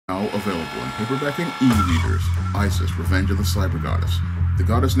Now available in paperback and e-readers, Isis: Revenge of the Cyber Goddess. The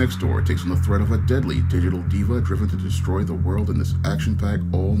goddess next door takes on the threat of a deadly digital diva driven to destroy the world in this action-packed,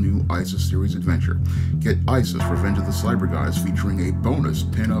 all-new Isis series adventure. Get Isis: Revenge of the Cyber Goddess featuring a bonus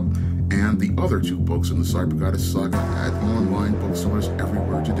pin-up and the other 2 books in the Cyber Goddess saga at online bookstores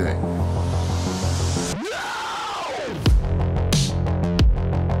everywhere today.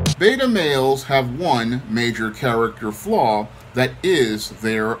 Beta males have one major character flaw that is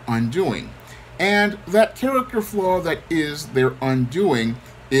their undoing. And that character flaw that is their undoing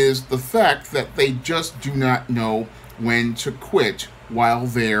is the fact that they just do not know when to quit while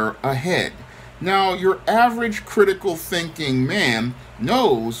they're ahead. Now, your average critical thinking man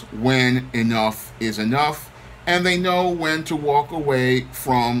knows when enough is enough, and they know when to walk away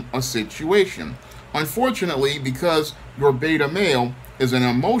from a situation. Unfortunately, because your beta male is an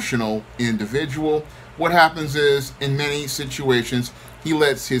emotional individual, what happens is, in many situations, he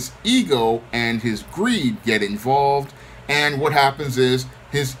lets his ego and his greed get involved, and what happens is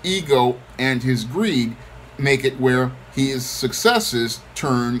his ego and his greed make it where his successes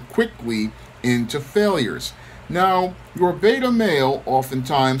turn quickly into failures. Now, your beta male,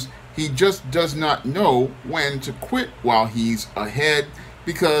 oftentimes, he just does not know when to quit while he's ahead,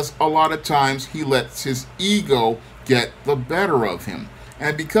 because a lot of times he lets his ego get the better of him.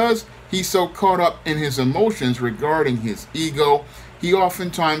 And because he's so caught up in his emotions regarding his ego, he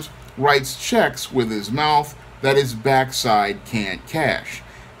oftentimes writes checks with his mouth that his backside can't cash.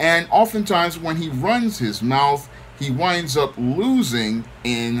 And oftentimes when he runs his mouth, he winds up losing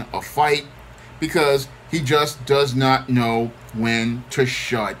in a fight because he just does not know when to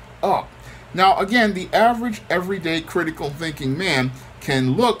shut up. Now, again, the average everyday critical thinking man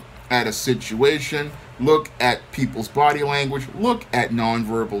can look at a situation, look at people's body language, look at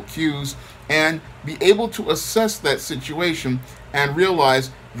nonverbal cues, and be able to assess that situation and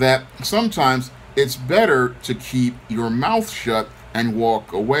realize that sometimes it's better to keep your mouth shut and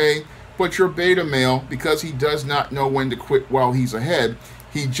walk away. But your beta male, because he does not know when to quit while he's ahead,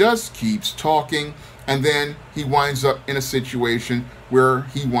 he just keeps talking, and then he winds up in a situation where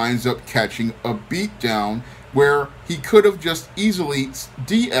he winds up catching a beat down where he could have just easily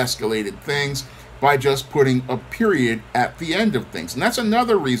de-escalated things by just putting a period at the end of things. And that's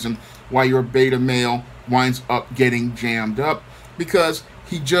another reason why your beta male winds up getting jammed up, because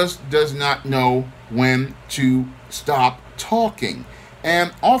he just does not know when to stop talking.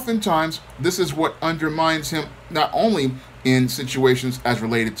 And oftentimes, this is what undermines him, not only in situations as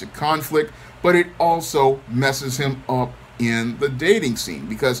related to conflict, but it also messes him up in the dating scene,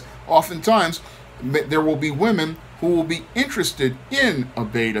 because oftentimes there will be women who will be interested in a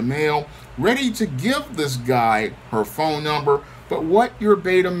beta male, ready to give this guy her phone number. But what your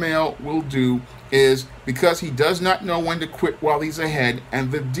beta male will do is, because he does not know when to quit while he's ahead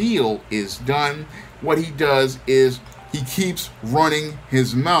and the deal is done, what he does is he keeps running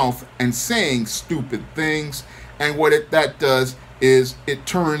his mouth and saying stupid things. And what that does is it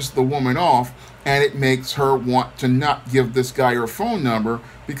turns the woman off, and it makes her want to not give this guy her phone number,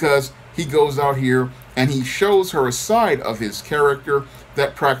 because he goes out here and he shows her a side of his character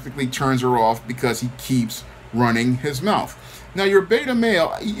that practically turns her off because he keeps running his mouth. Now, your beta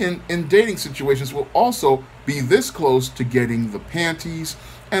male in dating situations will also be this close to getting the panties,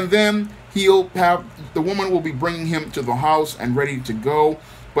 and then the woman will be bringing him to the house and ready to go.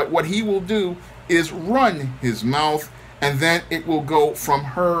 But what he will do is run his mouth, and then it will go from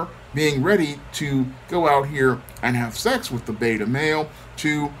her being ready to go out here and have sex with the beta male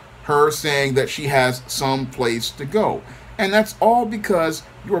to her saying that she has some place to go. And that's all because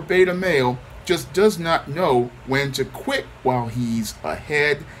your beta male just does not know when to quit while he's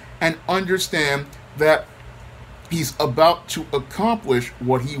ahead and understand that he's about to accomplish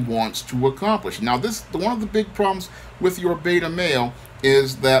what he wants to accomplish. Now, one of the big problems with your beta male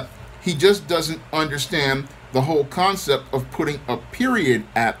is that he just doesn't understand the whole concept of putting a period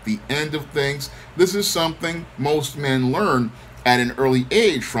at the end of things. This is something most men learn at an early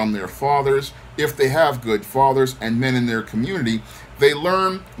age from their fathers, if they have good fathers and men in their community. They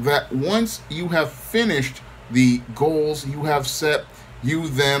learn that once you have finished the goals you have set, you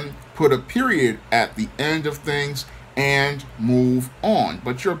then put a period at the end of things and move on.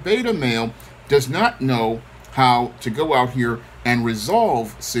 But your beta male does not know how to go out here and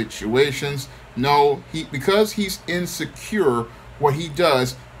resolve situations. No, because he's insecure, what he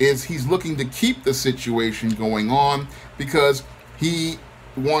does is he's looking to keep the situation going on because he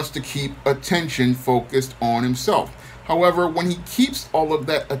wants to keep attention focused on himself. However, when he keeps all of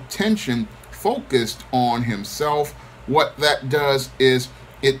that attention focused on himself, what that does is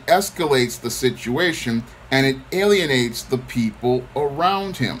it escalates the situation, and it alienates the people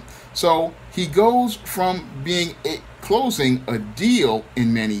around him. So he goes from closing a deal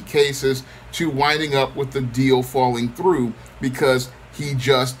in many cases to winding up with the deal falling through because he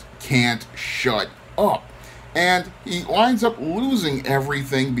just can't shut up. And he winds up losing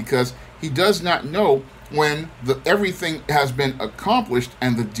everything because he does not know when everything has been accomplished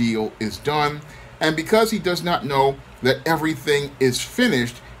and the deal is done. And because he does not know that everything is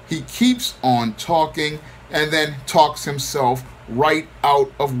finished, he keeps on talking and then talks himself right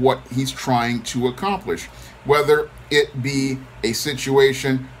out of what he's trying to accomplish. Whether it be a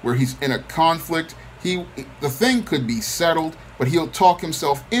situation where he's in a conflict, the thing could be settled, but he'll talk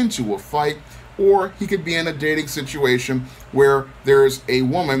himself into a fight. Or he could be in a dating situation where there's a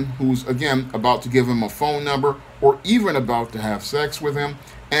woman who's, again, about to give him a phone number or even about to have sex with him,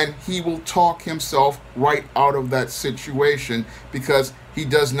 and he will talk himself right out of that situation because he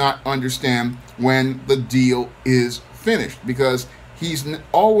does not understand when the deal is finished, because he's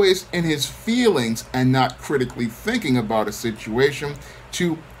always in his feelings and not critically thinking about a situation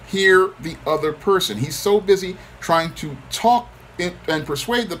to hear the other person. He's so busy trying to talk and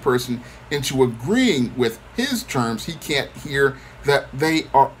persuade the person into agreeing with his terms, he can't hear that they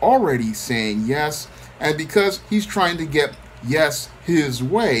are already saying yes. And because he's trying to get yes his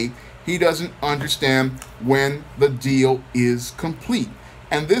way, he doesn't understand when the deal is complete.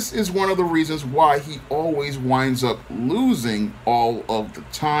 And this is one of the reasons why he always winds up losing all of the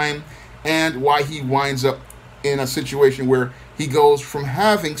time, and why he winds up in a situation where he goes from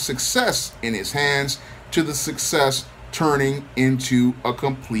having success in his hands to the success turning into a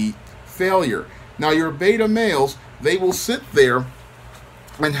complete failure. Now, your beta males, they will sit there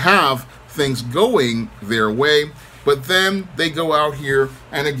and have things going their way, but then they go out here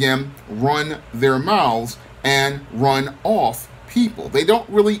and again run their mouths and run off people. They don't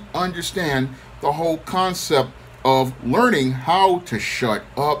really understand the whole concept of learning how to shut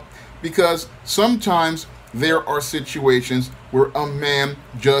up, because sometimes there are situations where a man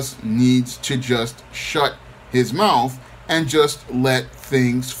just needs to just shut his mouth and just let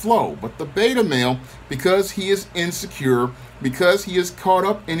things flow. But the beta male, because he is insecure, because he is caught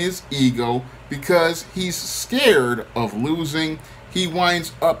up in his ego, because he's scared of losing, he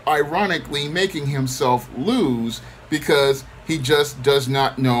winds up ironically making himself lose because he just does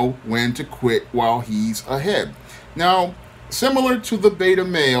not know when to quit while he's ahead. Now, similar to the beta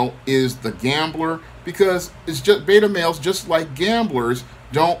male is the gambler, because it's just beta males, just like gamblers,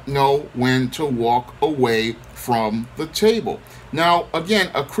 don't know when to walk away from the table. Now, again,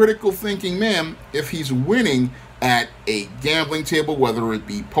 a critical thinking man, if he's winning at a gambling table, whether it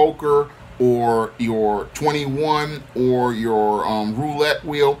be poker or your 21 or your roulette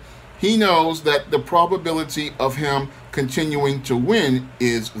wheel, he knows that the probability of him continuing to win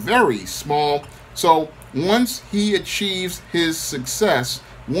is very small. So once he achieves his success,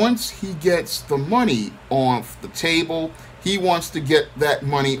 once he gets the money off the table, he wants to get that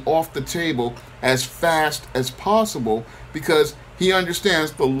money off the table as fast as possible, because he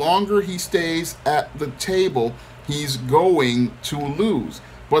understands the longer he stays at the table, he's going to lose.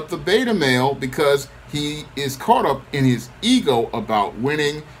 But the beta male, because he is caught up in his ego about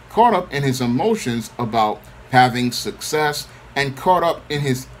winning, caught up in his emotions about having success, and caught up in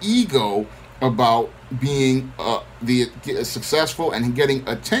his ego about being successful and getting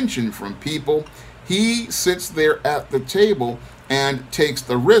attention from people, he sits there at the table and takes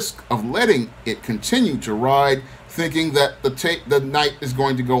the risk of letting it continue to ride, thinking that the night is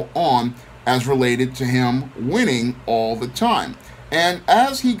going to go on as related to him winning all the time. And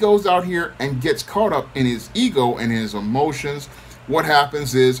as he goes out here and gets caught up in his ego and his emotions, what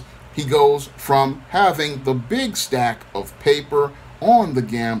happens is he goes from having the big stack of paper on the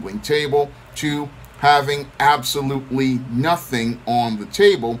gambling table to having absolutely nothing on the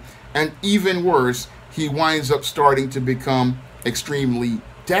table. And even worse, he winds up starting to become extremely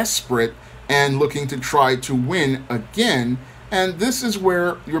desperate and looking to try to win again. And this is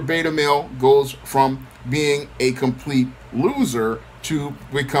where your beta male goes from being a complete loser to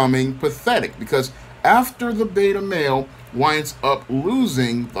becoming pathetic, because after the beta male winds up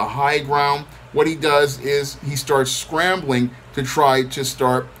losing the high ground, what he does is he starts scrambling to try to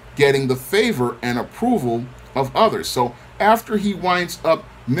start getting the favor and approval of others. So after he winds up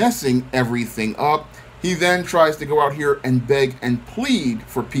messing everything up, he then tries to go out here and beg and plead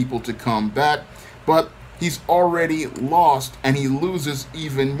for people to come back, but he's already lost, and he loses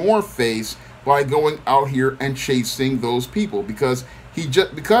even more face by going out here and chasing those people, because he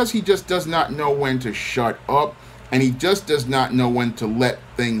just does not know when to shut up, and he just does not know when to let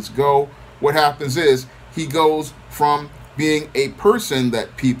things go. What happens is he goes from being a person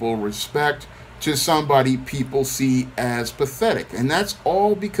that people respect to somebody people see as pathetic. And that's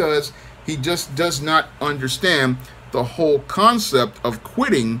all because he just does not understand the whole concept of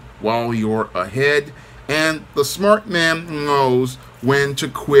quitting while you're ahead. And the smart man knows when to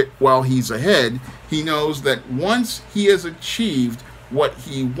quit while he's ahead. He knows that once he has achieved what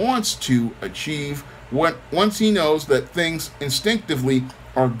he wants to achieve, once he knows that things instinctively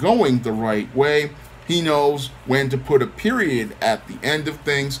are going the right way, he knows when to put a period at the end of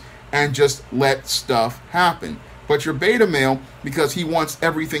things and just let stuff happen. But your beta male, because he wants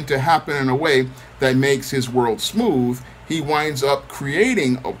everything to happen in a way that makes his world smooth, he winds up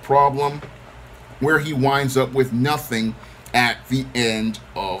creating a problem where he winds up with nothing at the end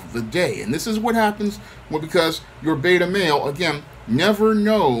of the day. And this is what happens because your beta male, again, never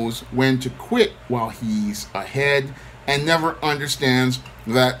knows when to quit while he's ahead and never understands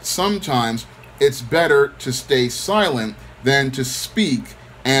that sometimes it's better to stay silent than to speak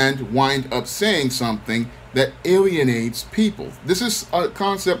and wind up saying something that alienates people. This is a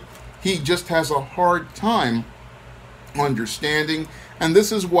concept he just has a hard time understanding, and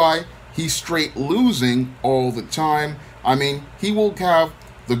this is why he's straight losing all the time. I mean, he will have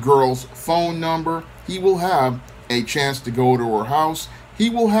the girl's phone number, he will have a chance to go to her house, he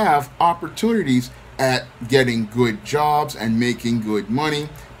will have opportunities at getting good jobs and making good money,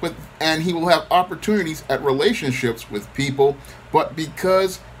 and he will have opportunities at relationships with people, but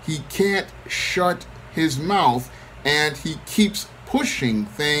because he can't shut his mouth and he keeps pushing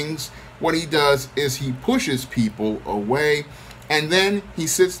things, what he does is he pushes people away, and then he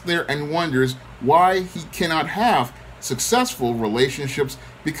sits there and wonders why he cannot have successful relationships,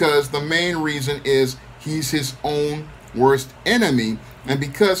 because the main reason is he's his own worst enemy, and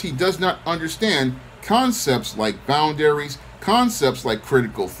because he does not understand concepts like boundaries, concepts like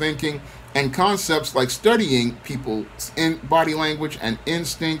critical thinking, and concepts like studying people's body language and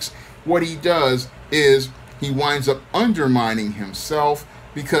instincts, what he does is he winds up undermining himself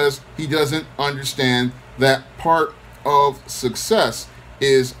because he doesn't understand that part of success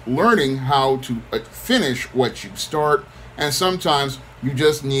is learning how to finish what you start, and sometimes you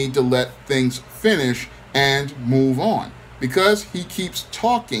just need to let things finish and move on. Because he keeps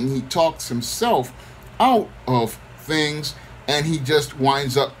talking, he talks himself out of things, and he just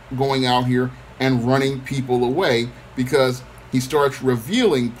winds up going out here and running people away because he starts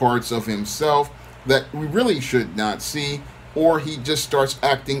revealing parts of himself that we really should not see, or he just starts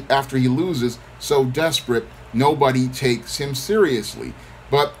acting after he loses so desperate nobody takes him seriously.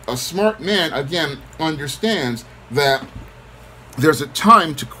 But a smart man, again, understands that there's a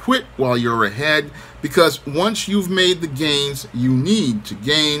time to quit while you're ahead, because once you've made the gains you need to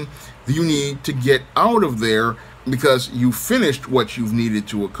gain, you need to get out of there because you finished what you've needed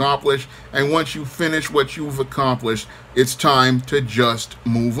to accomplish, and once you finish what you've accomplished, it's time to just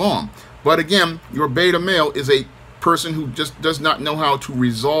move on. But again, your beta male is a person who just does not know how to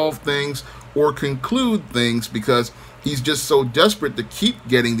resolve things or conclude things because he's just so desperate to keep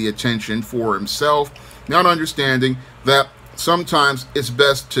getting the attention for himself, not understanding that sometimes it's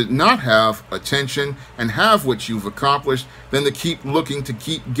best to not have attention and have what you've accomplished than to keep looking to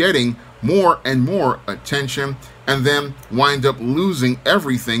keep getting more and more attention and then wind up losing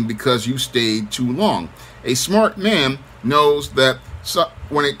everything because you stayed too long. A smart man knows that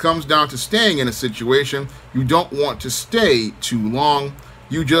when it comes down to staying in a situation, you don't want to stay too long.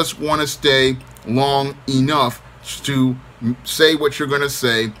 You just want to stay long enough to say what you're going to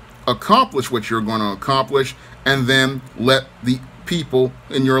say, accomplish what you're going to accomplish, and then let the people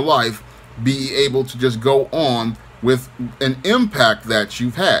in your life be able to just go on with an impact that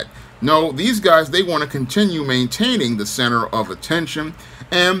you've had. No, these guys, they want to continue maintaining the center of attention,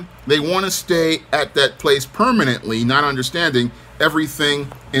 and they want to stay at that place permanently, not understanding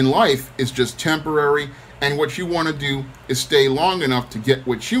everything in life is just temporary, and what you want to do is stay long enough to get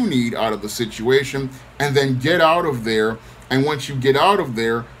what you need out of the situation and then get out of there. And once you get out of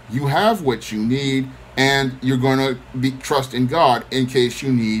there, you have what you need, and you're going to trust in God in case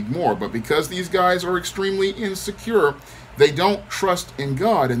you need more. But because these guys are extremely insecure, they don't trust in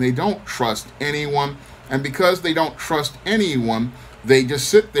God and they don't trust anyone. And because they don't trust anyone, they just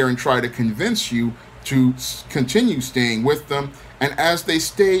sit there and try to convince you to continue staying with them. And as they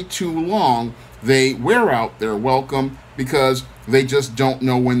stay too long, they wear out their welcome because they just don't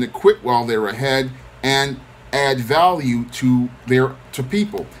know when to quit while they're ahead and add value to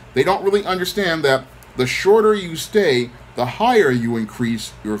people. They don't really understand that the shorter you stay, the higher you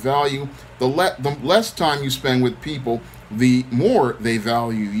increase your value. The less time you spend with people, the more they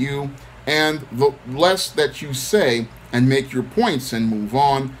value you. And the less that you say and make your points and move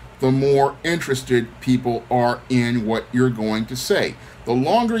on, the more interested people are in what you're going to say. The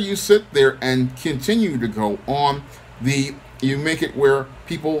longer you sit there and continue to go on, you make it where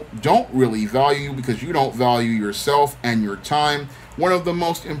people don't really value you because you don't value yourself and your time. One of the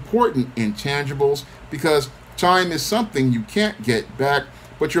most important intangibles, because time is something you can't get back,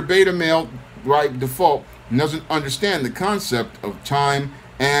 but your beta male by default doesn't understand the concept of time,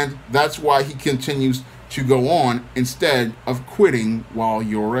 and that's why he continues to go on instead of quitting while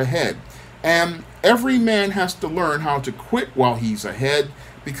you're ahead. And every man has to learn how to quit while he's ahead,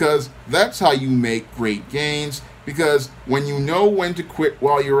 because that's how you make great gains. Because when you know when to quit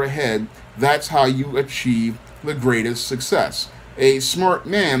while you're ahead, that's how you achieve the greatest success. A smart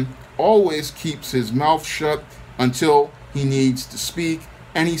man always keeps his mouth shut until he needs to speak,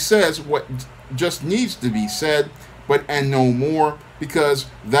 and he says what just needs to be said, and no more, because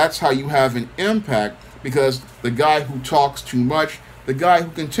that's how you have an impact. Because the guy who talks too much, the guy who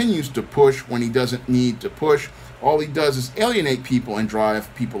continues to push when he doesn't need to push, all he does is alienate people and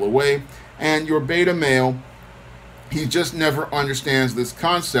drive people away. And your beta male, he just never understands this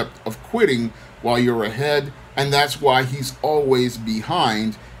concept of quitting while you're ahead, and that's why he's always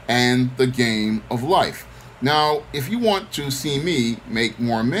behind in the game of life. Now, if you want to see me make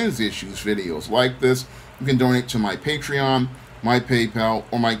more men's issues videos like this, you can donate to my Patreon, my PayPal,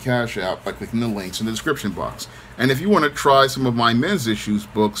 or my Cash App by clicking the links in the description box. And if you want to try some of my men's issues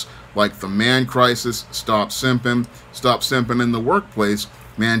books like The Man Crisis, Stop Simping in the Workplace,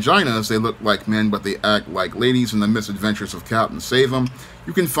 Manginas, They Look Like Men But They Act Like Ladies, and The Misadventures of Captain Save-'em,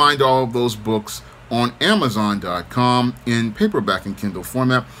 you can find all of those books on Amazon.com in paperback and Kindle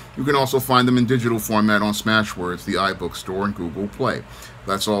format. You can also find them in digital format on Smashwords, the iBook Store, and Google Play.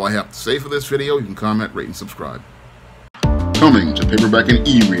 That's all I have to say for this video. You can comment, rate, and subscribe. Coming to paperback and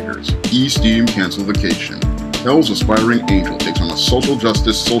e-readers, E-Steam Cancel Vacation. Hell's aspiring angel takes on a social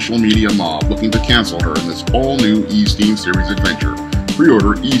justice social media mob looking to cancel her in this all-new E-Steam series adventure.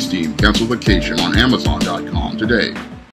 Pre-order E-Steam Cancel Vacation on Amazon.com today.